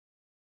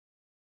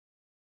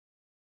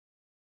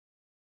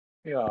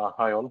Yeah,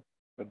 hi all.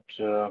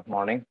 Good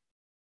morning.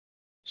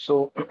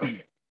 So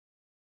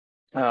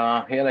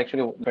here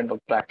actually went of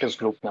practice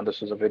group. Now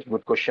this is a very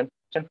good question.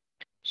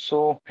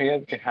 So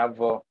here we have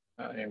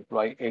an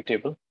employee A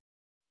table.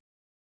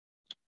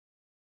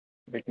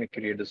 Let me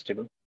create this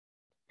table.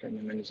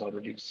 Can is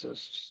already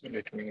exists.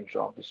 Let me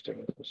draw this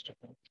table first of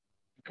all.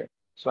 Okay.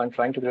 So I'm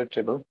trying to create a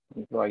table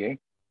employee A.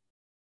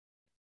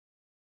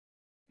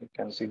 You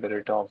can see the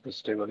data of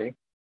this table A.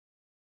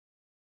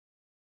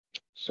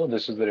 So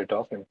this is the data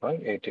of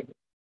employee A table.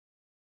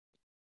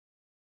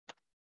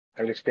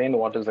 I will explain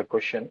what is the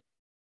question.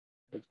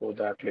 Before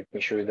that, let me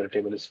show you the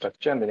table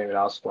structure and then I will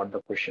ask what the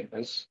question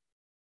is.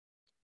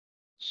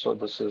 So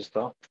this is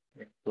the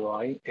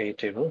employee A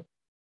table.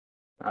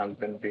 And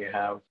then we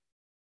have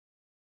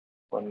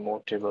one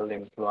more table,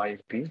 employee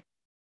B.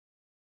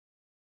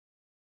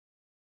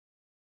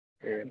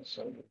 And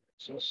so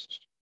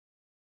just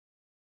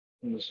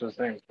this is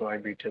the employee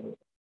B table.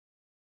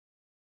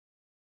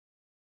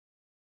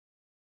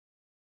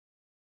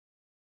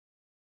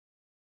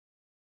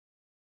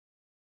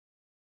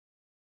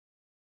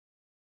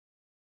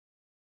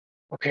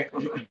 Okay,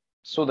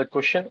 so the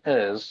question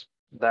is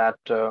that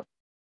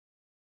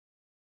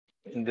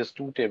in these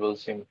two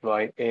tables,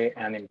 employee A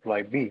and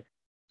employee B,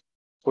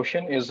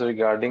 question is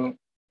regarding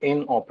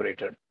in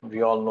operator.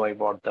 We all know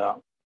about the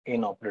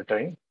in operator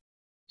in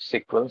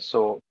SQL.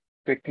 So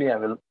quickly, I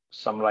will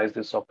summarize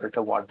this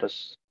operator, what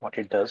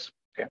it does.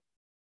 Okay.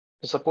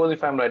 So suppose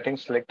if I'm writing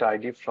select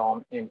ID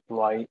from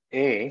employee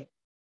A,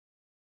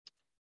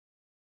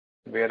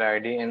 where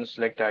ID and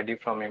select ID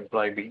from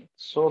employee B.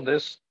 So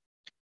this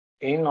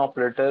in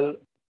operator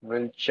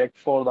will check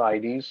for the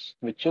IDs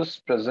which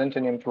is present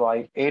in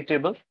employee A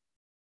table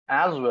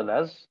as well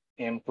as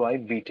employee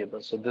B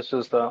table. So this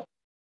is the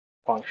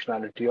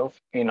functionality of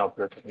in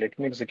operator. Let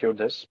me execute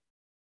this.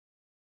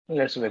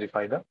 Let's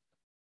verify the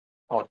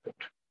output.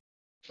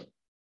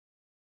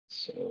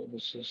 So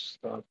this is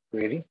the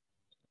query.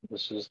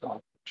 This is the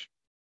output.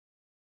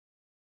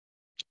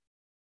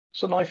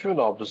 So now if you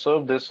will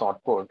observe this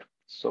output,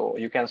 so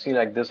you can see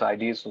like this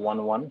ID is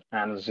 1, 1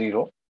 and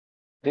 0.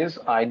 These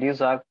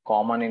IDs are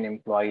common in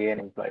employee A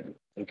and employee B.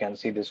 You can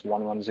see this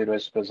 110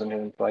 is present in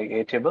employee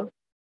A table,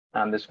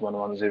 and this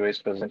 110 is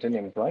present in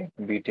employee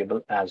B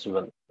table as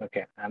well.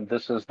 Okay, and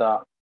this is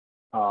the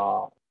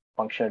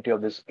functionality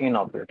of this in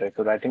operator. If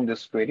you're writing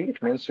this query,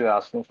 it means you're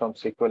asking from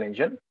SQL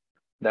engine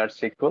that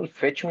SQL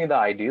fetch me the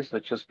IDs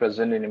which is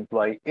present in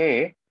employee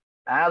A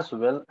as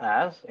well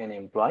as in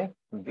employee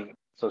B.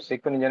 So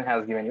SQL engine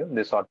has given you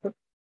this output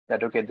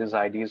that okay, these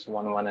IDs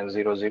 1, 1 and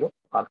 0, 0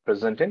 are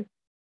present in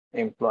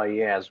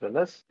employee A as well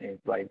as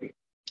employee B.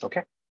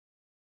 Okay.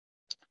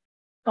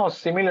 Now,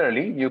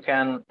 similarly, you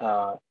can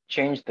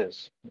change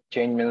this.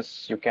 Change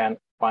means you can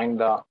find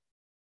the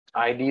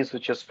IDs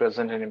which is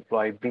present in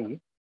employee B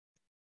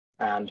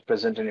and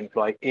present in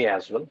employee A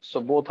as well.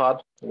 So both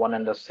are one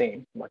and the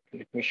same, but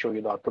let me show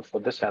you the output for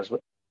this as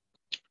well.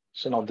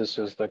 So now this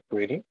is the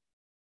query.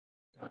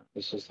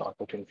 This is the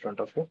output in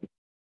front of you.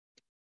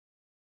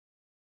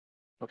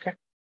 Okay.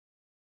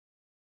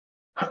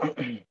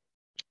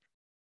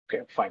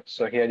 Okay, fine.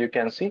 So here you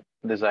can see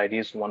this ID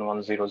is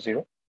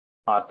 1100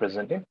 are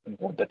present in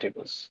both the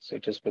tables. So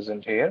it is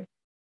present here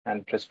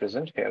and it is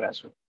present here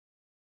as well.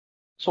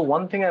 So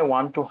one thing I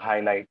want to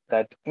highlight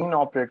that in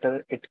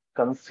operator, it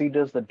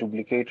considers the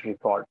duplicate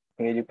record.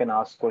 Here you can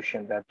ask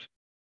question that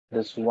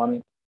this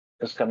one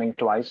is coming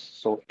twice.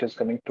 So it is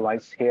coming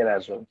twice here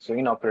as well. So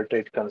in operator,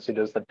 it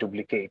considers the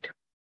duplicate.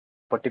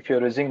 But if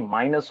you're using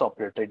minus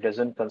operator, it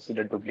doesn't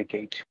consider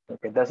duplicate.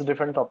 Okay, that's a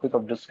different topic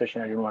of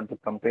discussion. I don't want to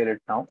compare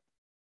it now.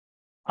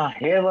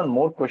 Here one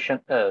more question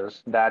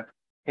is that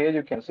here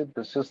you can see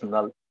this is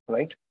null,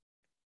 right?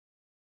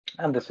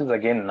 And this is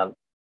again null.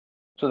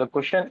 So the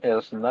question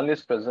is null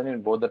is present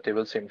in both the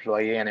tables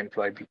employee A and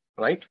employee B,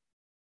 right?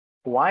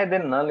 Why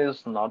then null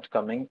is not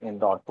coming in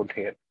the output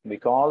here?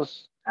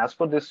 Because as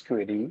per this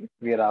query,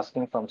 we are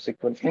asking from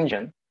SQL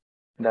engine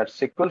that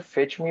SQL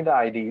fetch me the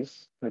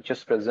IDs which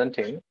is present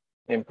in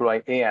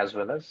employee A as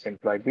well as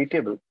employee B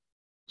table.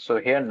 So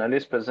here null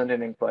is present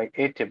in employee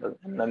A table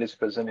and null is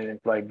present in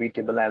employee B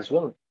table as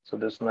well. So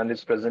this null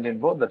is present in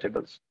both the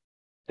tables.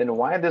 Then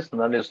why this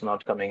null is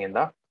not coming in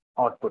the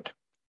output?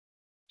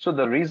 So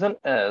the reason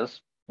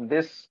is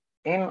this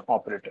in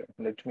operator.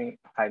 Let me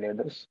highlight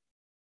this.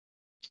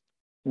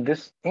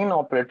 This in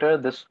operator,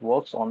 this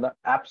works on the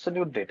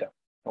absolute data.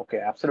 Okay,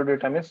 absolute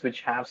data means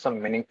which have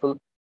some meaningful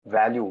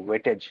value,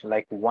 weightage,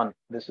 like 1,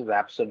 this is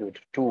absolute,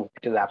 2,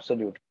 it is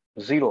absolute,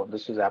 0,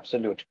 this is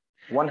absolute,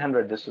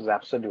 100, this is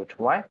absolute.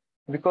 Why?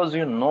 Because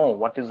you know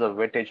what is the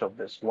weightage of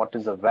this, what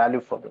is the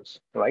value for this,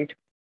 right?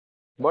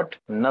 But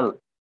null,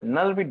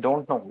 we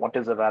don't know what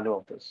is the value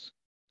of this,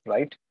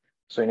 right?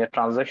 So in a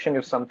transaction,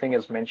 if something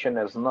is mentioned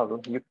as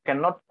null, you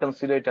cannot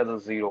consider it as a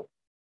 0.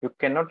 You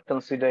cannot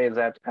consider it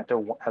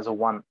as a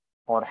 1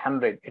 or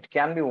 100. It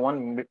can be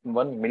 1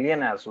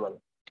 million as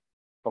well.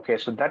 Okay,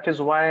 so that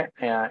is why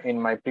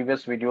in my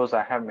previous videos,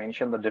 I have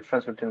mentioned the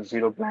difference between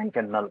 0 blank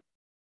and null.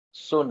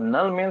 So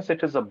null means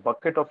it is a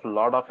bucket of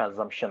lot of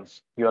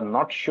assumptions. You are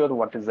not sure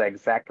what is the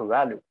exact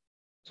value.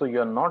 So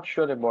you're not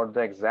sure about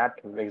the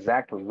exact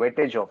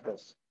weightage of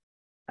this.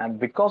 And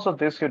because of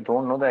this, you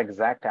don't know the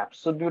exact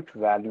absolute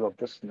value of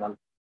this null.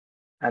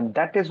 And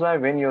that is why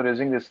when you're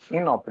using this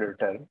in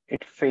operator,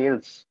 it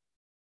fails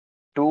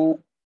to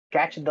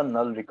catch the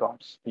null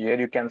records. Here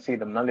you can see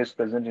the null is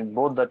present in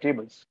both the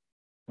tables.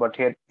 But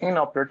here in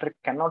operator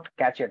cannot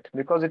catch it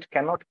because it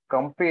cannot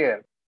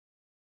compare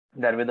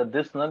that whether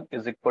this null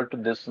is equal to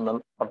this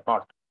null or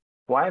not.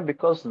 Why?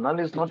 Because null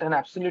is not an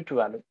absolute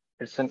value.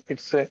 It's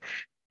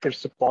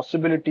a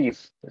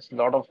possibilities. It's a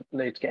lot of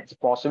it's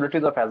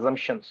possibilities of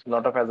assumptions. A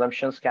lot of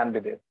assumptions can be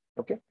there.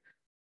 Okay.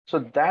 So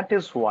that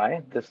is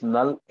why this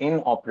null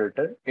in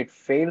operator, it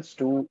fails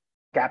to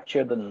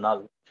capture the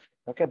null.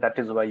 Okay, that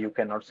is why you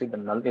cannot see the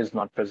null is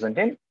not present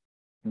in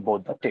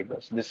both the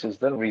tables. This is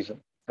the reason.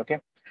 Okay.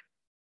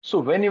 So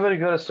whenever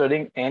you are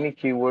studying any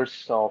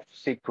keywords of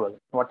SQL,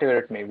 whatever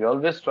it may be,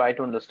 always try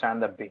to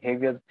understand the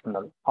behavior of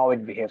null, how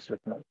it behaves with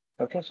null.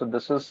 Okay, so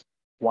this is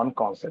one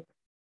concept.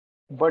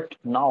 But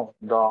now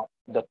the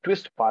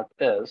twist part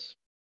is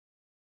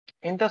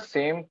in the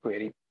same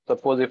query.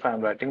 Suppose if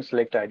I'm writing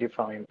select ID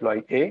from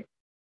employee A,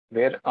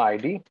 where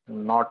ID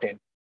not in.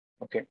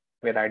 Okay,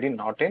 where ID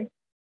not in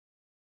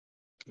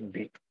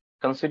B.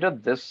 Consider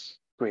this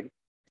query.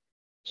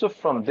 So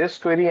from this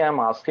query, I'm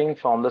asking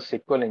from the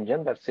SQL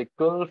engine that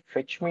SQL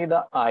fetch me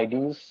the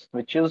IDs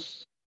which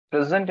is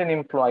present in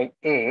employee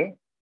A,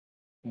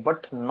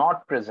 but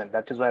not present.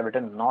 That is why I've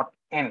written not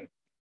in,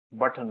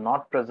 but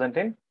not present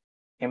in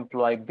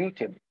employee B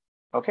table.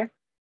 Okay.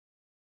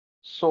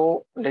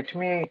 So let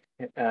me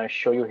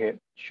show you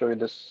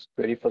this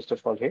query first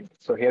of all here.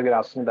 So here we're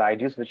asking the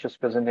IDs which is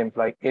present in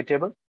employee A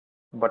table,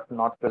 but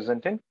not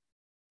present in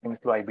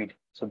employee B.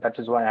 So that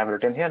is why I have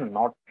written here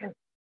not in.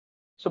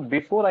 So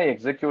before I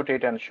execute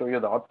it and show you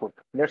the output,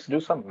 let's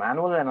do some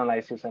manual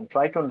analysis and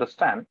try to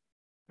understand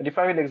that if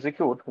I will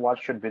execute, what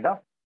should be the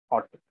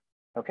output.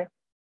 Okay.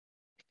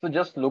 So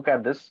just look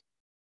at this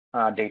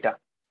data.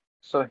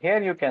 So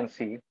here you can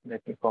see,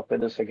 let me copy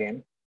this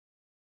again.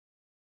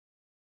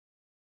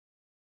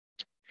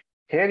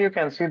 Here you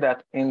can see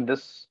that in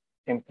this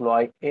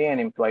employee A and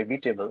employee B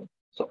table,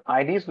 so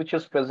IDs which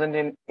is present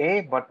in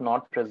A but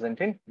not present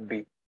in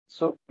B.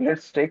 So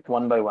let's take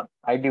one by one.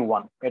 ID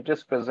 1, it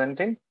is present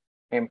in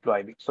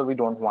employee B. So we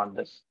don't want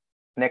this.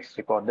 Next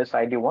record, this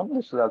ID 1,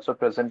 this is also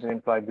present in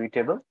employee B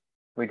table.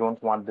 We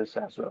don't want this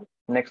as well.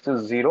 Next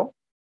is 0.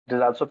 This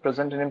is also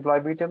present in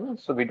employee B table.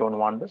 So we don't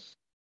want this.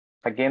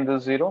 Again,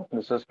 this 0,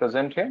 this is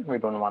present here. We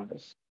don't want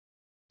this.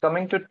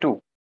 Coming to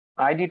 2.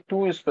 ID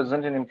 2 is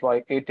present in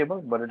employee A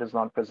table, but it is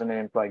not present in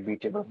employee B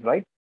table,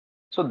 right?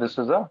 So this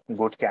is a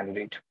good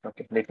candidate.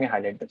 Okay, let me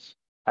highlight this.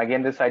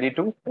 Again, this ID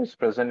 2 is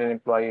present in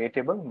employee A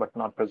table, but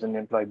not present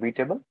in employee B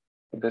table.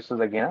 So this is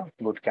again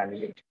a good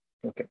candidate.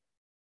 Okay.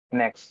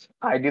 Next,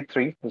 ID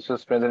 3, this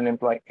is present in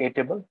employee A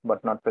table,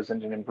 but not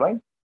present in employee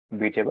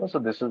B table. So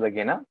this is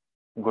again a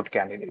good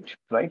candidate,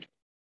 right?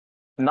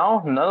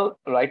 Now, null,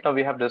 right now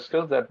we have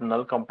discussed that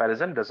null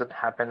comparison doesn't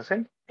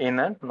happen in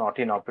and not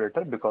in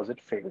operator because it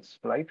fails,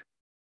 right?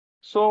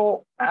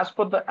 So as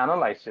per the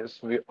analysis,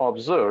 we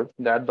observed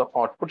that the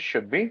output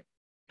should be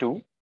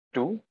 2,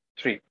 2,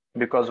 3,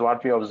 because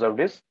what we observed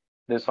is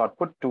this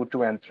output 2,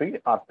 2, and 3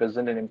 are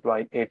present in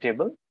employee A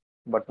table,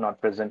 but not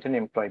present in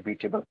employee B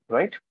table,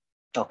 right?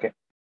 Okay.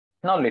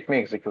 Now let me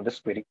execute this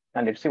query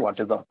and let's see what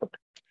is the output.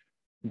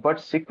 But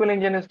SQL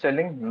engine is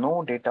telling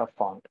no data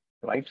found,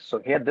 right? So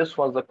here, this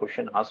was the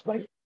question asked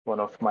by one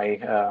of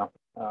my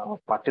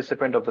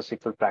participant of the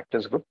SQL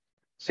practice group.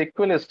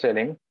 SQL is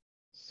telling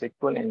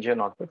SQL engine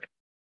output.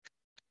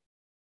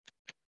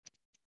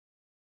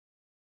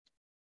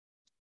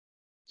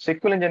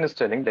 SQL engine is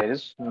telling there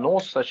is no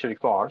such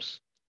records,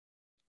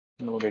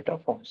 no data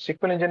found.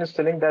 SQL engine is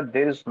telling that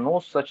there is no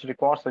such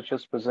record such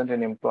as present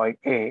in employee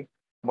A,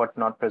 but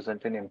not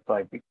present in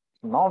employee B.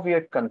 Now we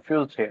are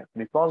confused here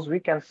because we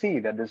can see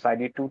that this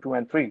ID 2, 2,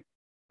 and 3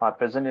 are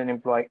present in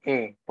employee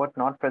A, but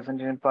not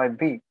present in employee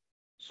B.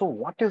 So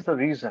what is the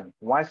reason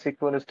why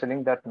SQL is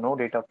telling that no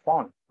data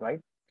found, right?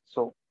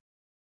 So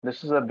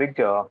this is a big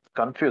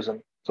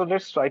confusion. So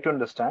let's try to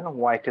understand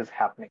why it is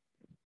happening.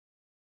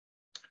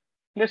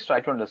 Let's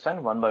try to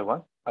understand one by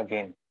one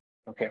again.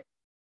 Okay.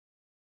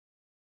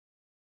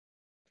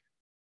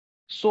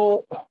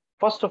 So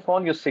first of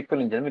all, your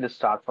SQL engine will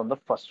start from the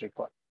first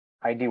record,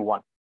 ID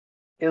 1.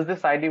 Is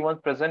this ID 1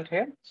 present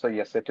here? So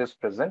yes, it is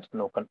present,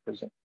 no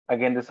confusion.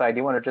 Again, this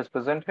ID 1, it is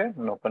present here,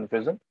 no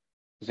confusion.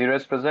 0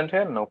 is present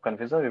here, no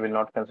confusion. We will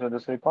not consider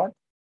this record.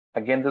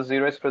 Again, this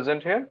 0 is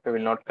present here. We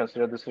will not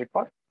consider this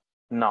record.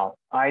 Now,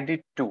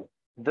 ID 2.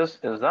 This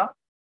is the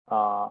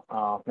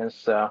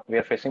we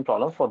are facing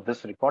problem for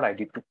this record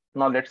ID 2.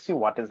 Now let's see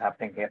what is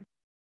happening here.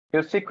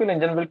 Your SQL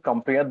engine will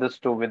compare this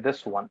 2 with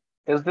this 1.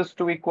 Is this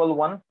 2 equal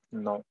 1?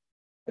 No.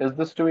 Is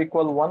this 2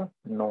 equal 1?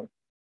 No.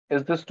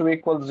 Is this 2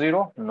 equal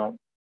 0? No.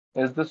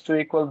 Is this 2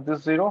 equal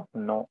this 0?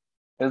 No.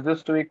 Is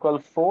this 2 equal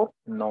 4?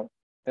 No.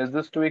 Is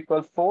this 2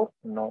 equal 4?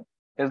 No.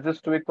 Is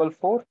this 2 equal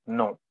 4?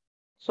 No.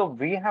 So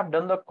we have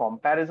done the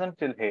comparison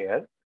till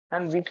here,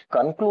 and we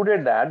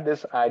concluded that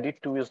this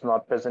ID2 is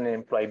not present in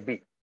employee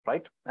B,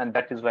 right? And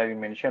that is why we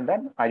mentioned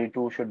that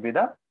ID2 should be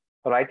the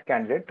right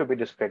candidate to be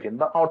displayed in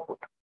the output.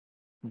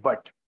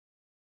 But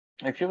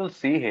if you will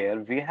see here,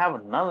 we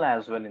have null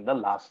as well in the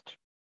last,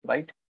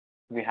 right?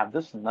 We have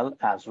this null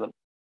as well.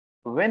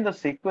 When the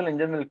SQL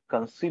engine will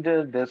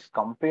consider this,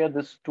 compare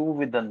this 2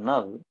 with the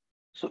null,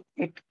 so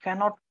it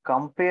cannot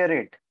compare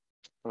it,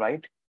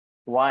 right?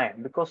 Why?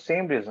 Because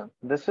same reason.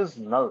 This is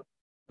null.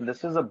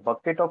 This is a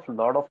bucket of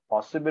lot of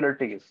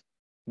possibilities.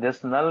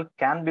 This null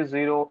can be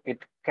 0,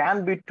 it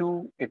can be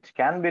 2, it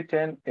can be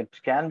 10, it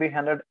can be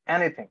 100,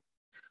 anything.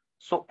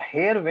 So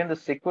here, when the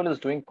SQL is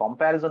doing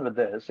comparison with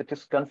this, it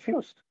is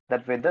confused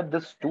that whether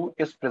this 2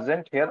 is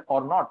present here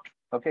or not.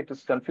 Okay, it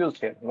is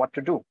confused here what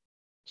to do.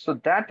 So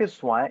that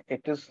is why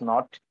it is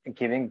not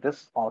giving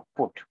this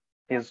output.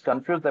 It is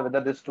confused that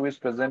whether this 2 is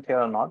present here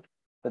or not.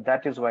 So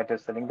that is why it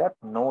is telling that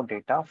no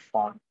data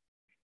found.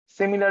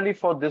 Similarly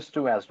for this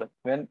 2 as well.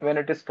 When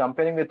it is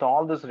comparing with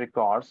all these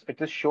records, it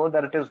is sure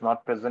that it is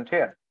not present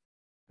here.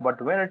 But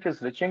when it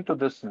is reaching to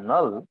this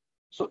null,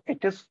 so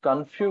it is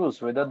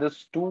confused whether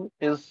this 2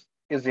 is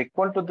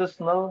equal to this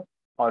null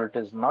or it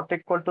is not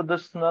equal to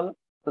this null.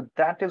 So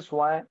that is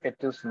why it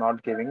is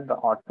not giving the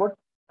output,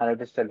 and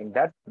it is telling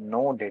that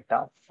no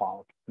data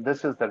found.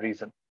 This is the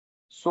reason.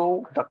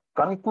 So the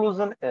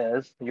conclusion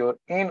is your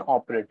in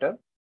operator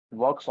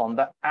works on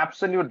the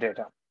absolute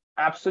data,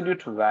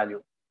 absolute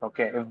value.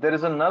 Okay, if there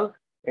is a null,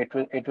 it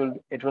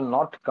will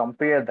not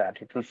compare that.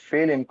 It will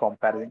fail in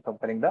comparing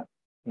the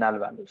null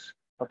values.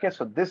 Okay,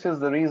 so this is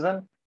the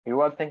reason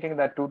you are thinking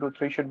that 2 to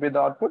 3 should be the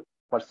output,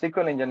 but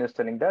SQL engine is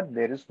telling that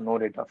there is no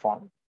data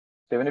found.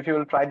 So even if you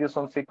will try this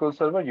on SQL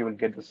Server, you will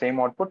get the same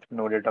output,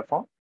 no data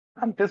found.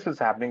 And this is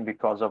happening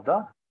because of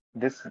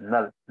this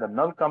null. The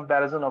null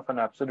comparison of an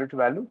absolute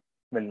value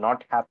will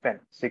not happen.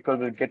 SQL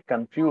will get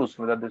confused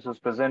whether this is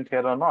present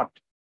here or not.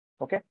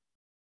 Okay,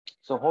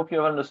 so hope you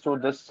have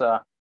understood this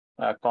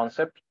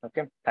concept.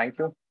 Okay, thank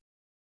you.